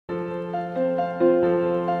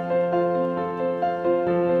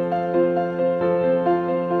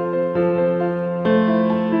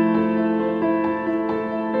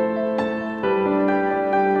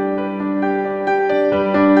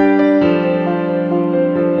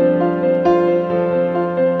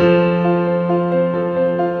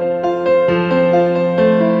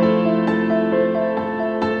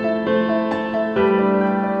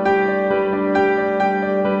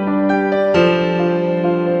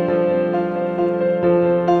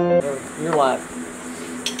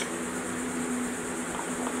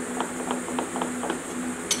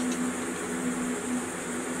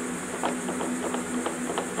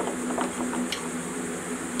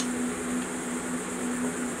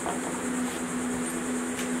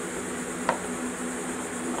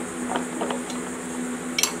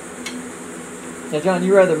Now, John,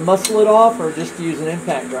 you rather muscle it off or just use an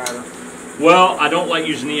impact driver? Well, I don't like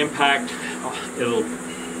using the impact.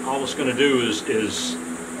 All it's going to do is. Would you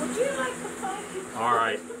like the phone? All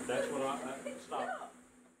right, that's what I stop.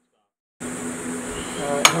 All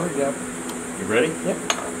right, here we go. You ready? Yep.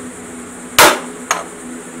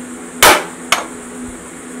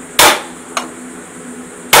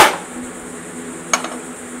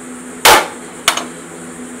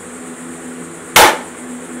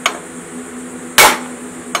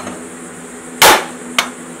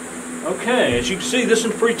 Okay, as you can see, this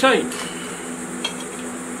is pretty tight.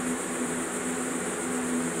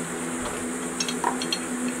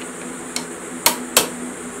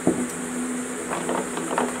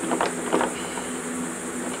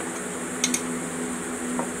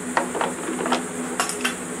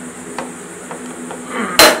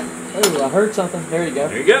 Oh, I heard something. There you go.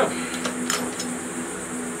 There you go.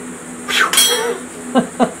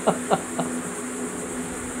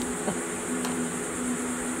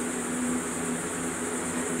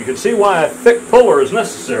 You can see why a thick puller is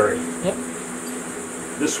necessary. Yep.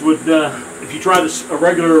 This would, if you tried a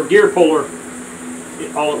regular gear puller,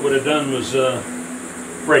 all it would have done was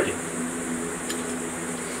break it.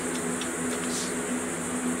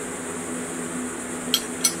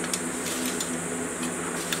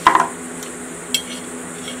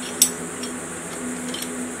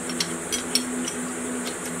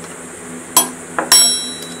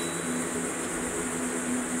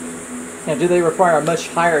 Now, do they require a much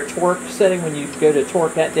higher torque setting when you go to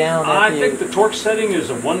torque that down? I think the torque setting is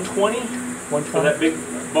a 120 120? for that big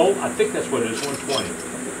bolt. I think that's what it is, 120.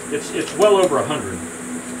 It's well over 100.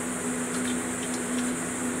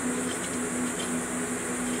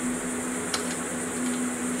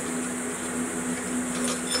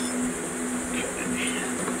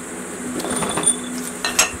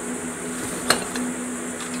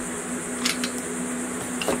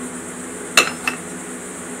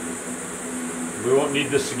 We won't need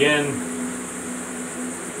this again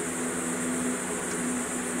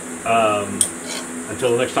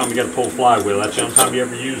until the next time we got to pull the flywheel. That's the only time you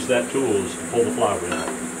ever use that tool is to pull the flywheel.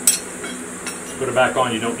 Put it back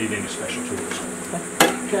on, you don't need any special tools.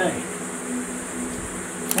 Okay.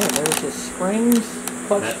 Oh, there's the springs,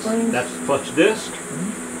 clutch springs. That's the clutch disc.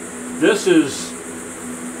 This is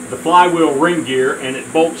the flywheel ring gear, and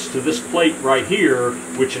it bolts to this plate right here,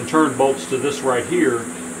 which in turn bolts to this right here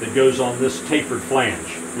that goes on this tapered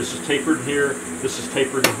flange. This is tapered in here, this is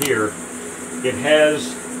tapered in here. It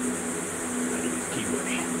has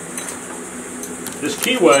this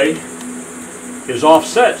keyway is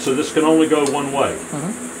offset, so this can only go one way.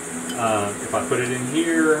 If I put it in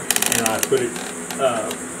here and I put it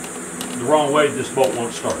the wrong way, this bolt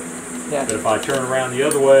won't start. Yeah. But if I turn around the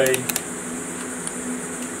other way,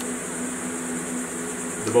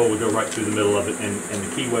 the bolt will go right through the middle of it, and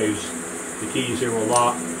the keys here will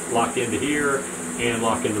lock into here and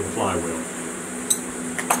lock into the flywheel.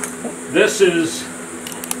 This is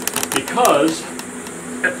because,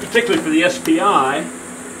 particularly for the SPI,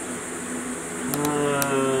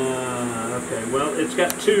 okay, well, it's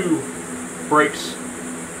got two brakes.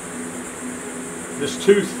 This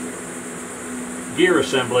tooth gear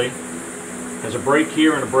assembly has a brake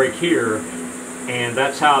here and a brake here, and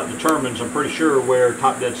that's how it determines, I'm pretty sure, where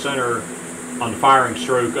top dead center on the firing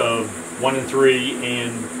stroke of 1 and 3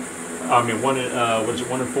 and I mean 1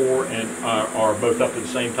 and 4 and are both up at the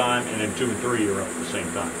same time, and then 2 and 3 are up at the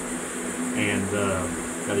same time. And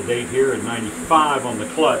got a date here at 95 on the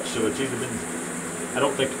clutch, so it's either been, I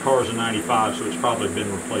don't think the car's a 95, so it's probably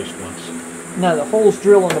been replaced once. Now the holes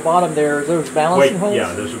drilled on the bottom there, are those balancing holes?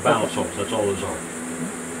 Yeah, those are balance holes. That's all those are.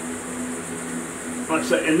 Like I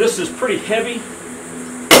say, and this is pretty heavy.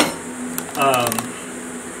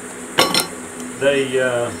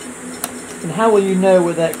 And how will you know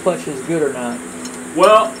whether that clutch is good or not?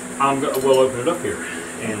 Well, we'll open it up here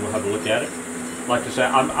and we'll have a look at it. Like I say,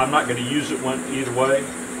 I'm not going to use it either way,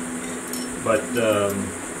 but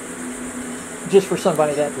just for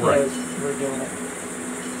somebody that right. knows we're doing it.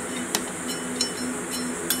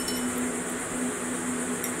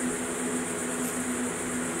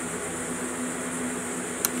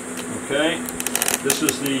 Okay, this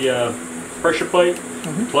is the pressure plate.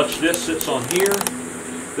 Clutch disc sits on here.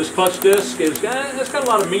 This clutch disc it's got a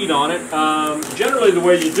lot of meat on it. Generally, the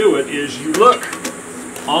way you do it is you look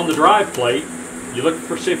on the drive plate. You look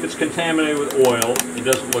for see if it's contaminated with oil. It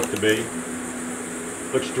doesn't look to be.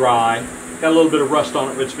 Looks dry. Got a little bit of rust on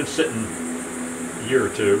it, but it's been sitting a year or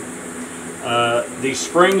two. These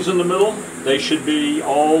springs in the middle, they should be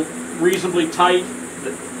all reasonably tight.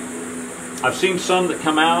 I've seen some that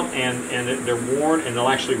come out and they're worn and they'll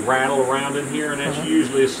actually rattle around in here, and that's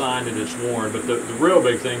usually a sign that it's worn. But the real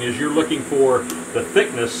big thing is you're looking for the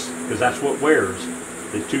thickness, because that's what wears.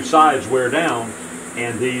 The two sides wear down,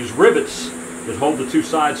 and these rivets that hold the two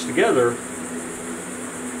sides together,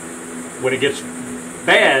 when it gets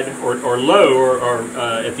bad or low or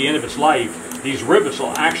at the end of its life, these rivets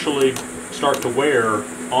will actually start to wear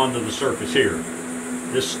onto the surface here.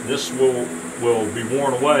 This will be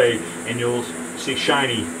worn away, and you'll see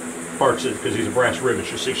shiny parts of it, because these are brass rivets.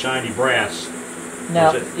 You'll see shiny brass.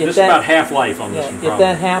 Now, this is about half-life on this one, if probably.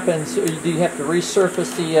 that happens, do you have to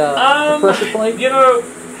resurface the pressure plate? You know,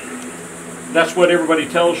 that's what everybody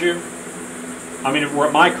tells you. I mean, if we're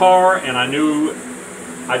at my car, and I do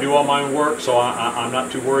all my own work, so I'm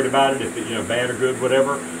not too worried about it, if it, bad or good,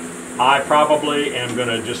 whatever. I probably am going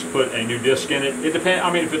to just put a new disc in it. It depends.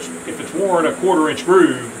 I mean, if it's worn a 1/4-inch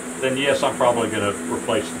groove, then yes, I'm probably going to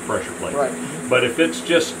replace the pressure plate. Right. But if it's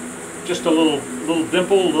just a little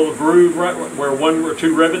dimple, a little groove right where one or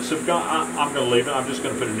two rivets have gone, I'm going to leave it. I'm just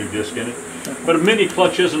going to put a new disc in it. But a mini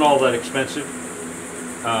clutch isn't all that expensive.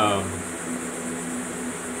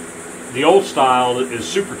 The old style is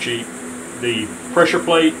super cheap. The pressure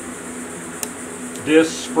plate,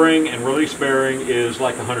 disc, spring, and release bearing is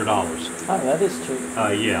like $100. Oh, that is cheap.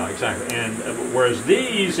 Yeah, exactly. And whereas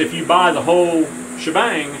these, if you buy the whole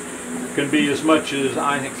shebang, can be as much as,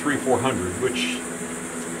 I think, $300-400, which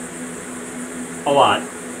a lot.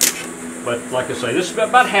 But like I say, this is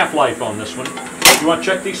about half-life on this one. You want to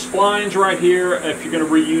check these splines right here. If you're going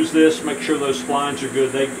to reuse this, make sure those splines are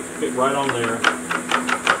good. They fit right on there.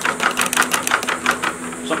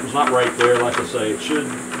 Something's not right there, like I say. It should,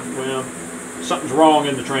 well, something's wrong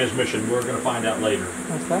in the transmission. We're going to find out later.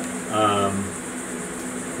 Okay.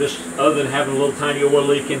 This, other than having a little tiny oil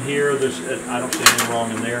leak in here, I don't see anything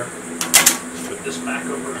wrong in there. Let's put this back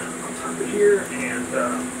over on top of here, and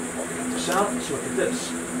while we got this out, let's look at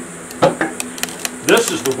this.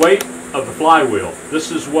 This is the weight of the flywheel. This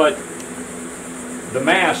is what the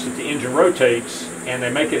mass that the engine rotates, and they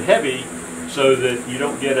make it heavy so that you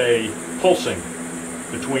don't get a pulsing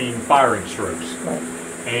between firing strokes. Right.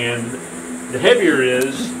 And the heavier it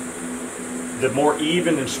is, the more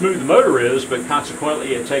even and smooth the motor is, but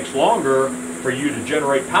consequently it takes longer for you to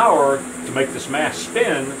generate power to make this mass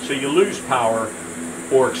spin, so you lose power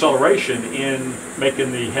or acceleration in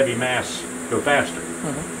making the heavy mass go faster.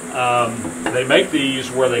 They make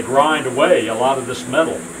these where they grind away a lot of this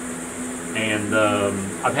metal, and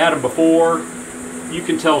I've had them before. You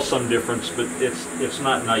can tell some difference, but it's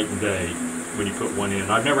not night and day when you put one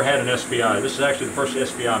in. I've never had an SPI. This is actually the first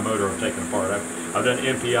SPI motor I've taken apart. I've done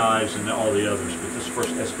MPIs and all the others, but this is the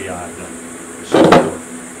first SPI I've done. So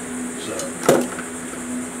go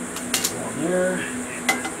on there,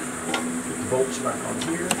 and put the bolts back on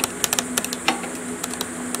here.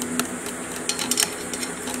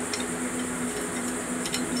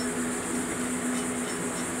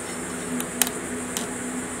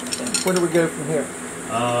 Where do we go from here?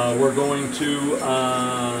 We're going to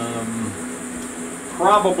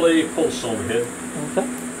probably pull the cylinder head. Okay.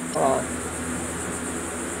 All right.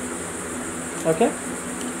 Okay.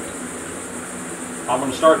 I'm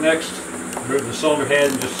going to start next, move the cylinder head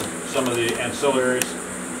and just some of the ancillaries.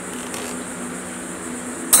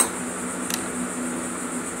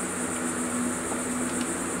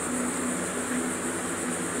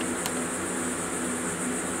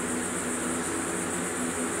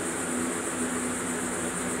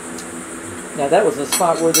 Now that was the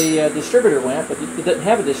spot where the distributor went, but it didn't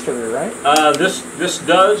have a distributor, right? This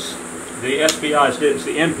does. The SPIs did. It's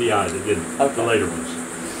the MPIs that didn't. Okay. The later ones.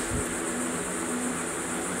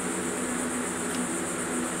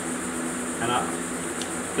 And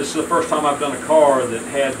this is the first time I've done a car that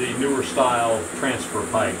had the newer style transfer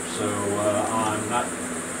pipe, so I'm not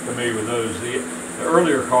familiar with those. The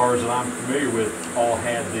earlier cars that I'm familiar with all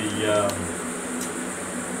had the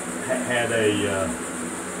had a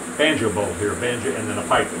banjo bolt here, and then a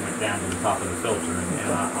pipe that went down to the top of the filter.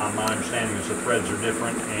 And my understanding is the threads are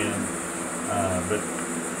different, and but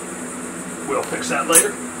we'll fix that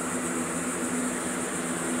later.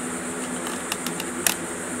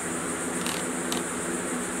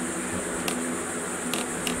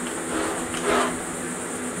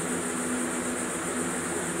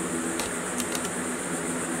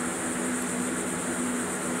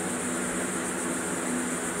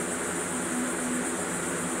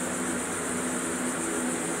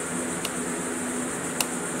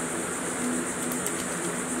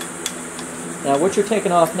 Now what you're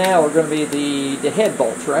taking off now are going to be the head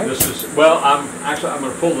bolts, right? This is, well, I'm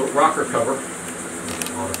going to pull the rocker cover.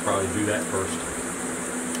 I'll probably do that first.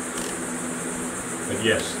 But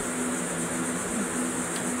yes,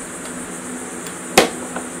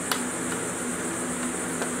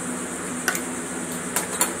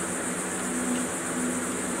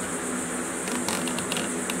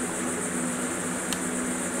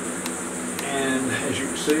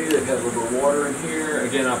 see, they've had a little bit of water in here.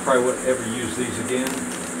 Again, I probably wouldn't ever use these again.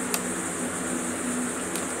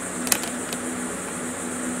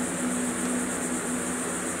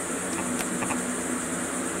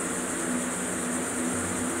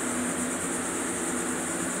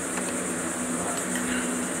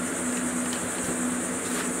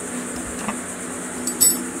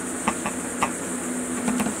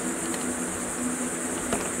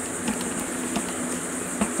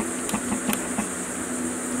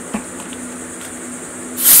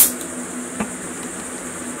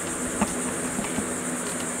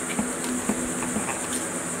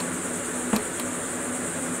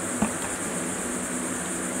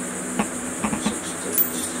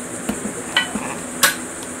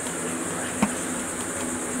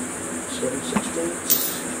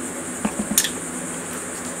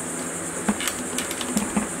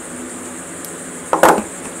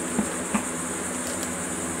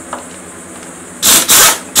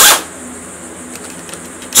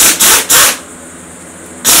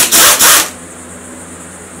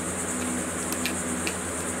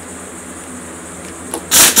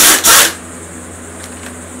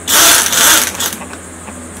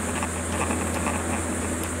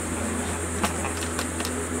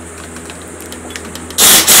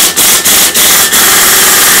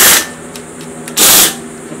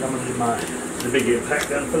 The big impact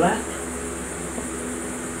gun for that.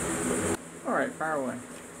 All right, fire away.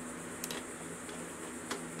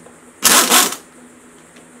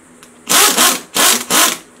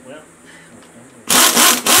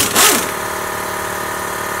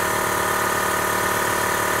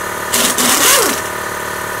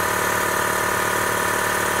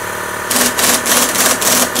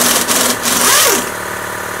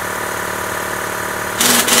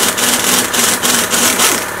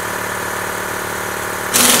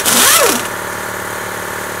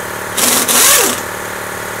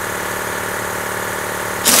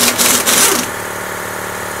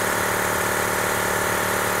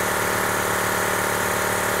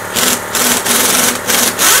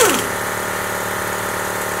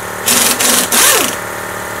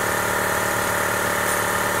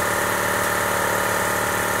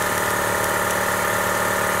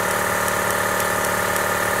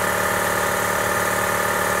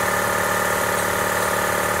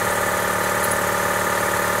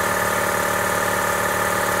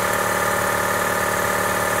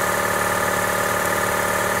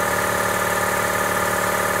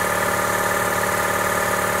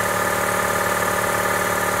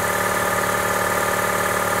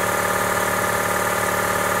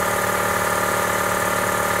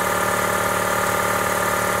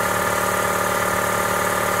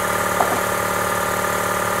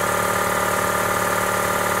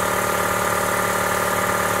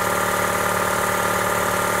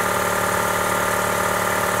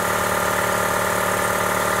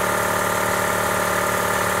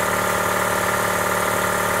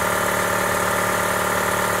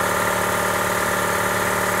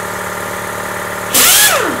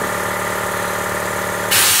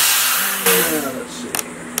 Well, let's see.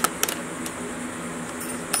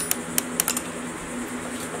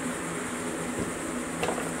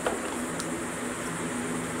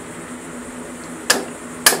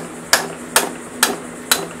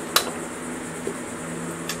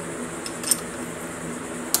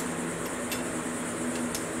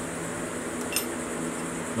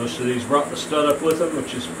 Most of these brought the stud up with them,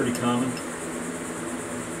 which is pretty common.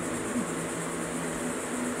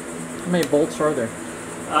 How many bolts are there?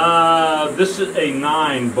 This is a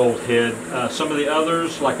 9-bolt head. Some of the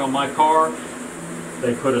others, like on my car,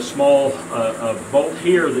 they put a small bolt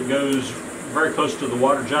here that goes very close to the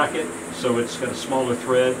water jacket, so it's got a smaller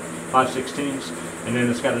thread, 5/16, and then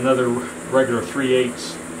it's got another regular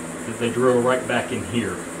 3/8 that they drill right back in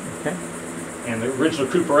here. Okay. And the original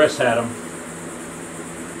Cooper S had them,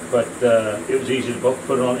 but it was easy to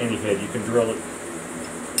put it on any head. You can drill it.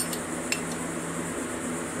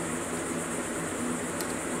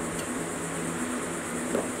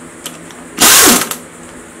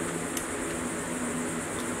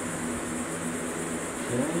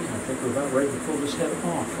 Okay, I think we're about ready to pull this head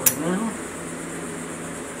off right now.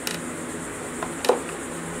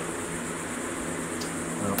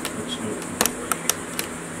 Well, let's do it.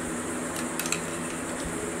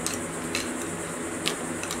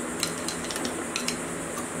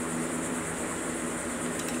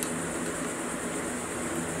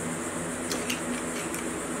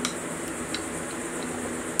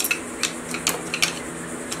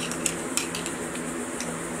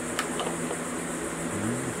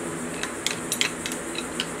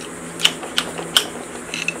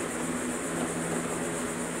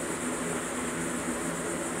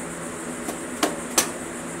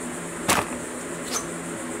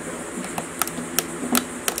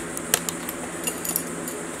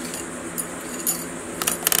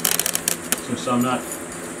 so I'm not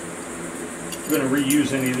going to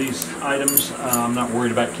reuse any of these items. I'm not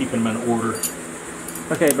worried about keeping them in order.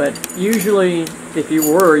 Okay, but usually, if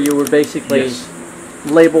you were, you would basically Yes.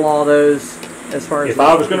 label all those as far as If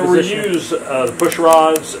I was the going to position. reuse the push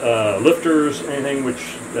rods, lifters, anything,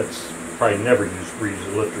 which that's probably never reuse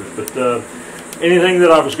the lifters, but anything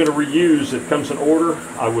that I was going to reuse that comes in order,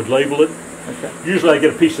 I would label it. Okay. Usually I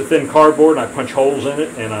get a piece of thin cardboard and I punch holes in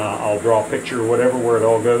it, and I'll draw a picture or whatever where it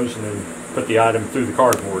all goes, and then put the item through the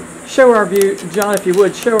cardboard. Show our John, if you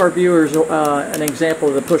would, show our viewers an example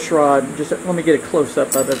of the push rod. Just let me get a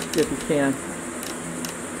close-up of it, if you can.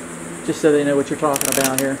 Just so they know what you're talking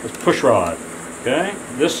about here. This push rod, okay?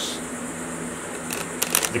 The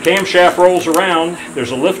camshaft rolls around.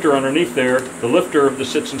 There's a lifter underneath there. The lifter that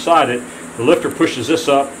sits inside it, the lifter pushes this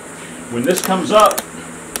up. When this comes up,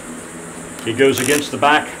 it goes against the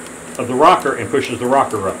back of the rocker and pushes the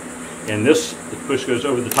rocker up. And this push goes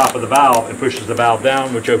over the top of the valve and pushes the valve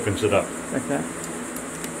down, which opens it up. Okay.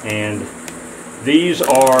 And these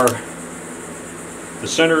are the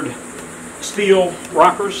centered steel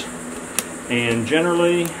rockers, and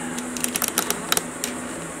generally, and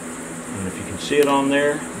if you can see it on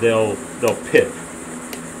there, they'll pit.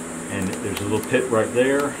 And there's a little pit right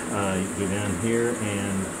there. You can go down here,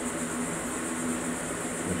 and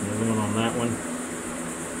there's another one on that one.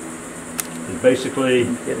 It's basically,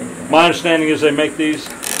 my understanding is they make these.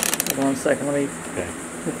 Hold on a second. Let me Okay.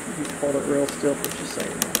 you hold it real still for just a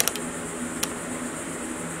second.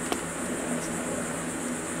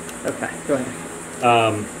 Okay, go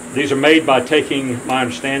ahead. These are made by taking, my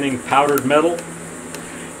understanding, powdered metal,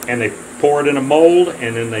 and they pour it in a mold,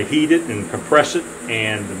 and then they heat it and compress it,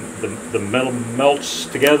 and the metal melts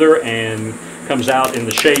together and comes out in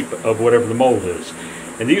the shape of whatever the mold is.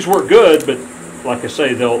 And these work good, but like I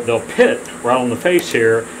say, they'll pit right on the face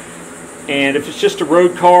here. And if it's just a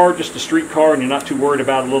road car, just a street car, and you're not too worried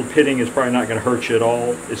about a little pitting, it's probably not going to hurt you at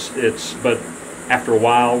all. But after a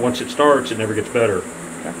while, once it starts, it never gets better.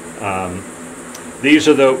 These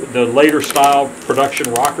are the later style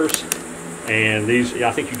production rockers, and these,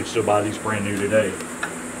 I think you can still buy these brand new today.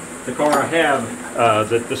 The car I have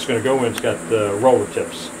that this is going to go in, it's got the roller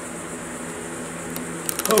tips.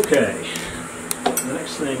 Okay, the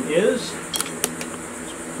next thing is,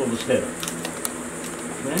 let's pull this head up.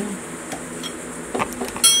 Okay.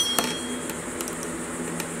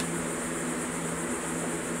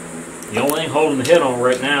 The only thing holding the head on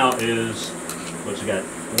right now is, what's it got?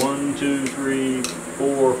 1, 2, 3,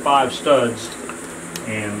 4, 5 studs,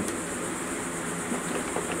 and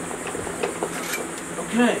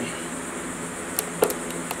okay.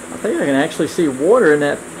 I think I can actually see water in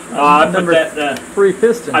that I put number that. 3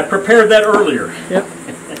 piston. I prepared that earlier. Yep.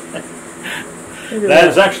 That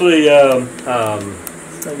is actually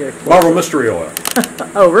Marvel Mystery Oil.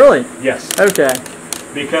 Oh, really? Yes. Okay.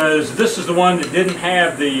 Because this is the one that didn't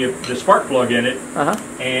have the spark plug in it,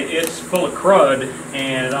 and it's full of crud.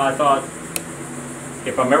 And I thought,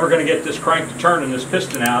 if I'm ever going to get this crank to turn and this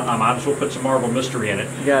piston out, I might as well put some Marvel Mystery in it.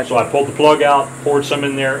 Gotcha. So I pulled the plug out, poured some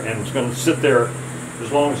in there, and it's going to sit there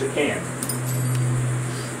as long as it can.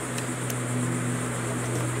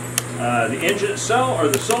 The engine itself, or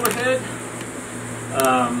the cylinder head,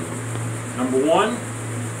 number 1,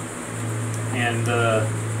 and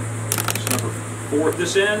it's number 4 at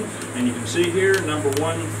this end, and you can see here number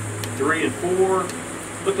 1, 3, and 4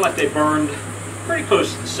 look like they burned pretty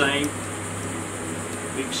close to the same.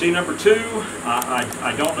 You can see number 2.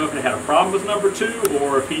 I don't know if it had a problem with number 2,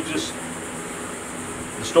 or if he just,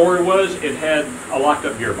 the story was it had a locked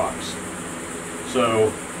up gearbox.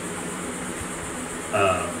 So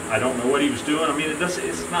I don't know what he was doing. I mean,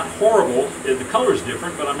 it's not horrible. The color's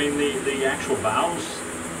different, but I mean the actual valves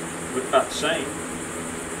look about the same.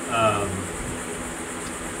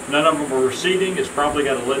 None of them are receding. It's probably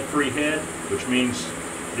got a lead-free head, which means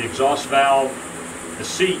the exhaust valve, the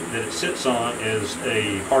seat that it sits on, is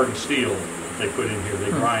a hardened steel they put in here. They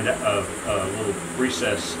grind a little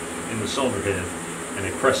recess in the cylinder head, and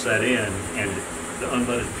they press that in, and the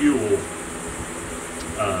unleaded fuel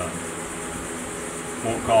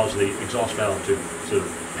won't cause the exhaust valve to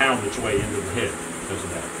pound its way into the head because of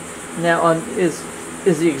that. Now, is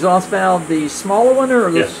the exhaust valve the smaller one, or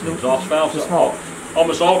yes, the exhaust valve is small?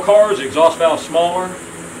 Almost all cars, the exhaust valve is smaller.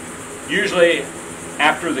 Usually,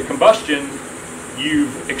 after the combustion,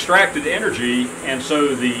 you've extracted energy, and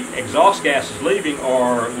so the exhaust gases leaving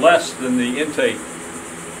are less than the intake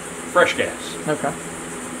fresh gas. Okay.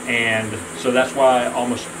 And so that's why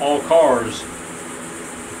almost all cars,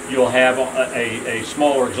 you'll have a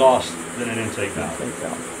smaller exhaust than an intake valve. And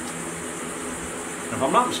if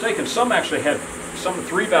I'm not mistaken, some actually have, some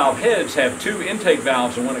 3-valve heads have 2 intake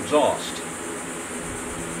valves and 1 exhaust.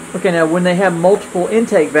 Okay, now when they have multiple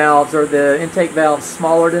intake valves, are the intake valves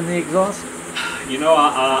smaller than the exhaust? You know,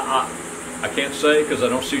 I can't say because I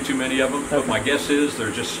don't see too many of them, but Okay. my guess is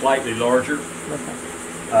they're just slightly larger. Okay.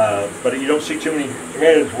 But you don't see too many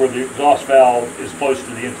heads where the exhaust valve is close to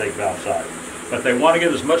the intake valve side. But they want to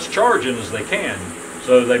get as much charge in as they can,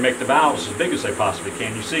 so they make the valves as big as they possibly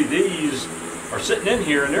can. You see these are sitting in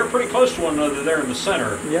here, and they're pretty close to one another there in the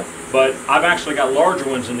center. Yep. But I've actually got larger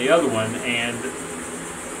ones in the other one, and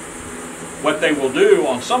what they will do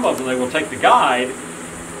on some of them, they will take the guide,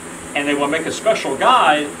 and they will make a special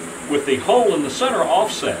guide with the hole in the center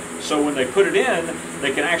offset. So when they put it in,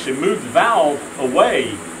 they can actually move the valve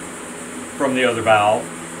away from the other valve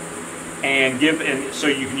and so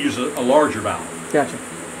you can use a larger valve. Gotcha.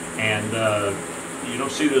 And you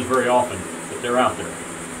don't see those very often, but they're out there.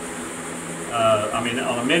 I mean,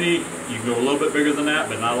 on a Mini, you can go a little bit bigger than that,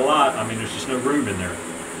 but not a lot. I mean, there's just no room in there.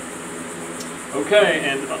 Okay,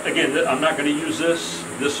 and again, I'm not going to use this.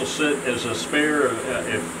 This will sit as a spare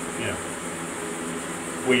if, you know,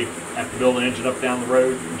 we have to build an engine up down the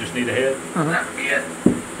road and just need a head. That'll be it.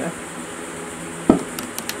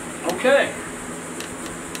 Okay.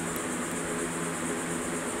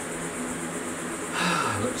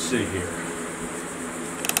 Let's see here.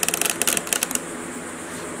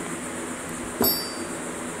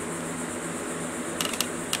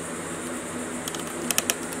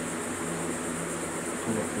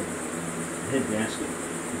 Pull up the head gasket.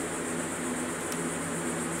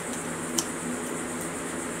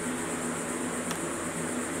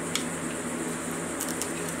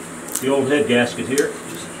 The old head gasket here.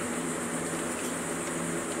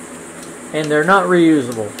 And they're not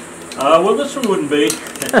reusable. Well, this one wouldn't be.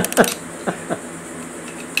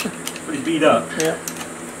 Pretty beat up. Yeah.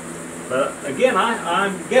 But again,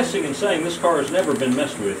 I'm guessing and saying this car has never been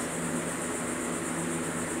messed with.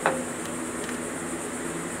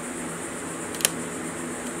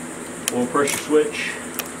 Oil pressure switch,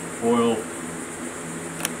 oil,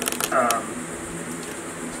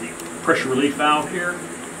 the pressure relief valve here.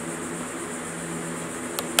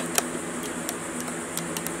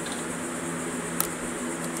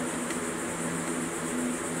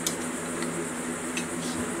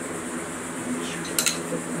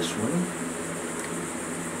 This one.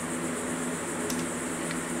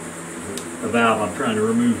 The valve I'm trying to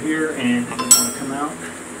remove here, and it doesn't want to come out.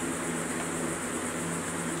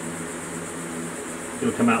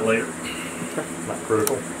 It'll come out later. Not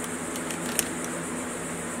critical.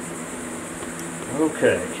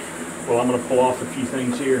 Okay. Well, I'm going to pull off a few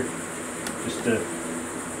things here just to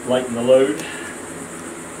lighten the load.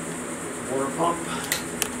 Water pump.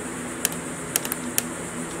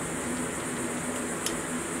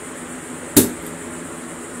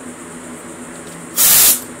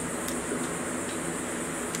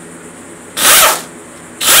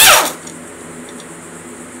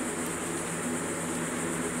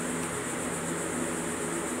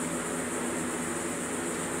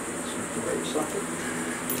 Socket.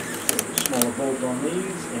 Smaller bolt on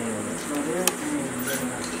these, and that's not it. And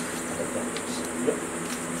yep.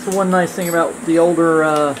 So one nice thing about the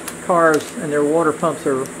older cars and their water pumps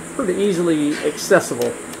are pretty easily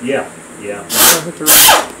accessible. Yeah, yeah. You don't have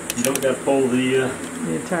to You don't got to pull the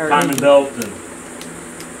entire timing engine. belt and.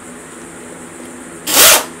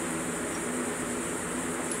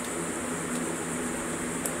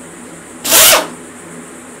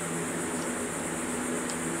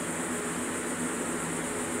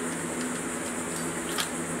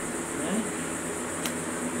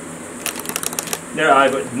 No, I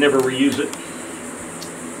would never reuse it,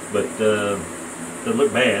 but doesn't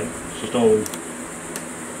look bad. It's just old.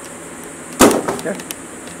 Okay.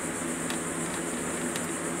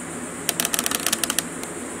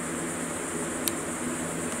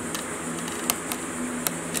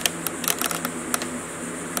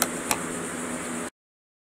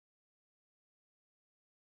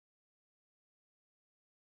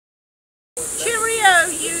 Cheerio,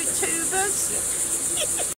 YouTubers.